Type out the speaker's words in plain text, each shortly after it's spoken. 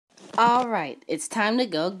Alright, it's time to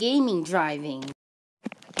go gaming driving.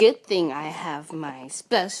 Good thing I have my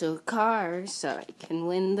special car so I can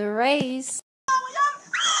win the race. You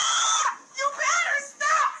better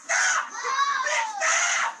stop!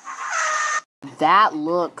 That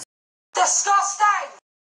looks disgusting!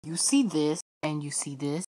 You see this, and you see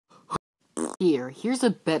this? Here's a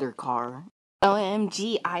better car.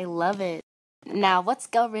 OMG, I love it. Now let's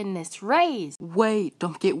go win this race. Wait,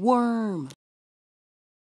 don't get worm.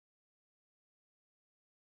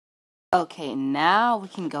 Okay, now we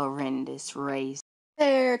can go win this race.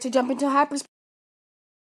 There, to jump into hyperspace.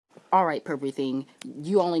 Alright, Purple Thing,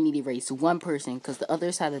 you only need to race one person, because the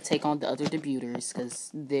others had to take on the other debuters,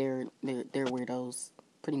 because they're weirdos,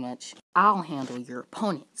 pretty much. I'll handle your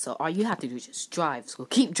opponent, so all you have to do is just drive, so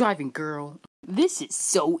keep driving, girl. This is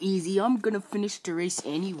so easy, I'm gonna finish the race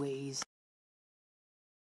anyways.